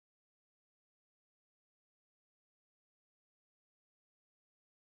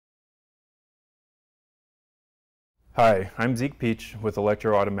Hi, I'm Zeke Peach with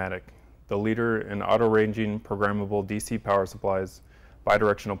Elektro-Automatik, the leader in auto-ranging programmable DC power supplies,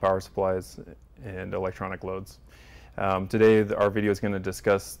 bidirectional power supplies, and electronic loads. Today our video is going to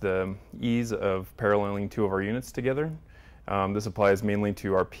discuss the ease of paralleling two of our units together. This applies mainly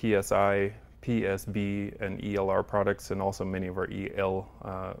to our PSI, PSB, and ELR products, and also many of our EL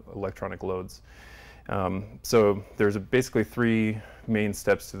electronic loads. So there's basically three main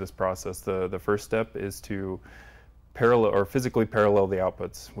steps to this process. The first step is to parallel or physically parallel the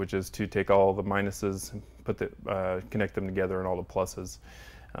outputs, which is to take all the minuses and connect them together, and all the pluses.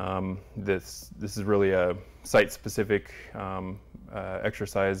 This is really a site-specific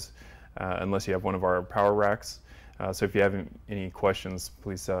exercise unless you have one of our power racks. So if you have any questions,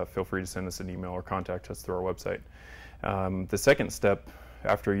 please feel free to send us an email or contact us through our website. The second step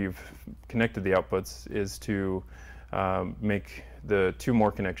after you've connected the outputs is to make the two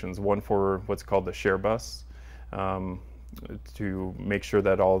more connections, one for what's called the share bus, to make sure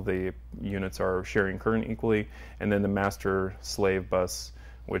that all the units are sharing current equally, and then the master slave bus,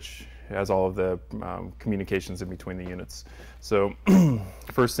 which has all of the communications in between the units. So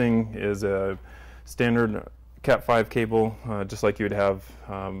first thing is a standard Cat5 cable, just like you would have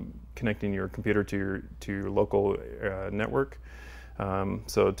connecting your computer to your local network.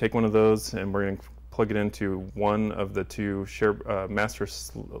 So take one of those, and we're going to plug it into one of the two master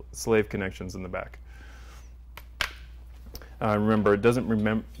slave connections in the back. Remember, it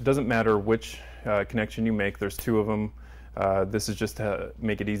doesn't matter which connection you make. There's two of them. This is just to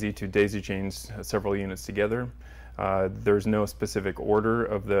make it easy to daisy chain several units together. There's no specific order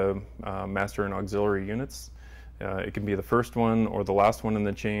of the master and auxiliary units. It can be the first one or the last one in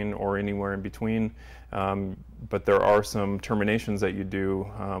the chain or anywhere in between. But there are some terminations that you do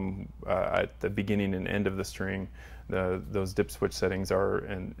at the beginning and end of the string. Those dip switch settings are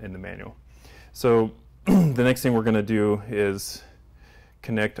in the manual. So the next thing we're going to do is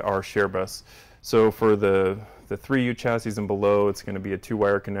connect our share bus. So for the 3U chassis and below, it's going to be a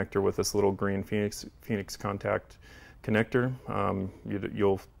 2-wire connector with this little green Phoenix contact connector.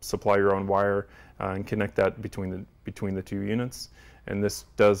 You'll supply your own wire and connect that between the two units. And this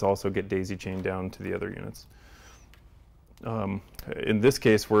does also get daisy chained down to the other units. In this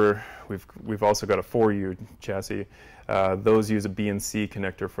case, we've also got a 4U chassis. Those use a B and C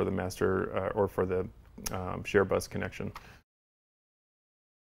connector for the master or for the share bus connection.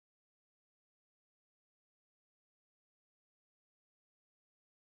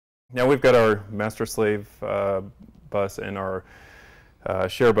 Now we've got our master slave bus and our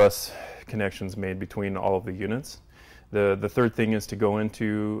share bus connections made between all of the units. The third thing is to go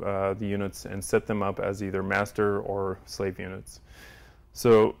into the units and set them up as either master or slave units.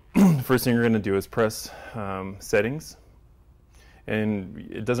 So first thing you're going to do is press settings. And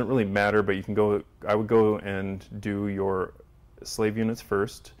it doesn't really matter, but you can go. I would go and do your slave units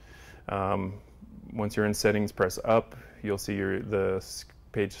first. Once you're in settings, press up. You'll see the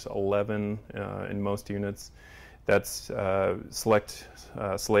page 11 in most units. That's select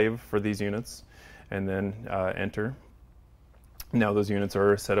slave for these units, and then enter. Now those units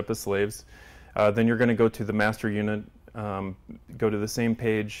are set up as slaves. Then you're going to go to the master unit. Go to the same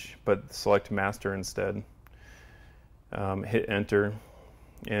page, but select master instead. Hit enter,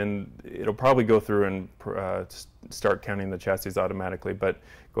 and it'll probably go through and start counting the chassis automatically, but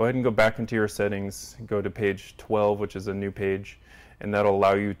go ahead and go back into your settings, go to page 12, which is a new page, and that'll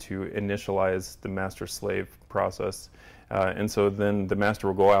allow you to initialize the master slave process. And so then the master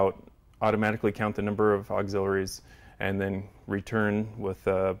will go out, automatically count the number of auxiliaries, and then return with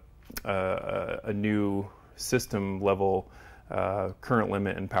a new system level current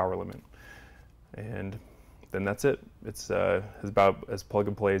limit and power limit. And then that's it. It's about as plug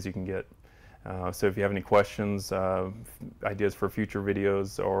and play as you can get. So if you have any questions, ideas for future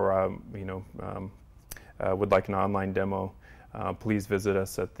videos, or would like an online demo, please visit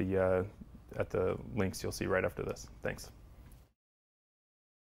us at the links you'll see right after this. Thanks.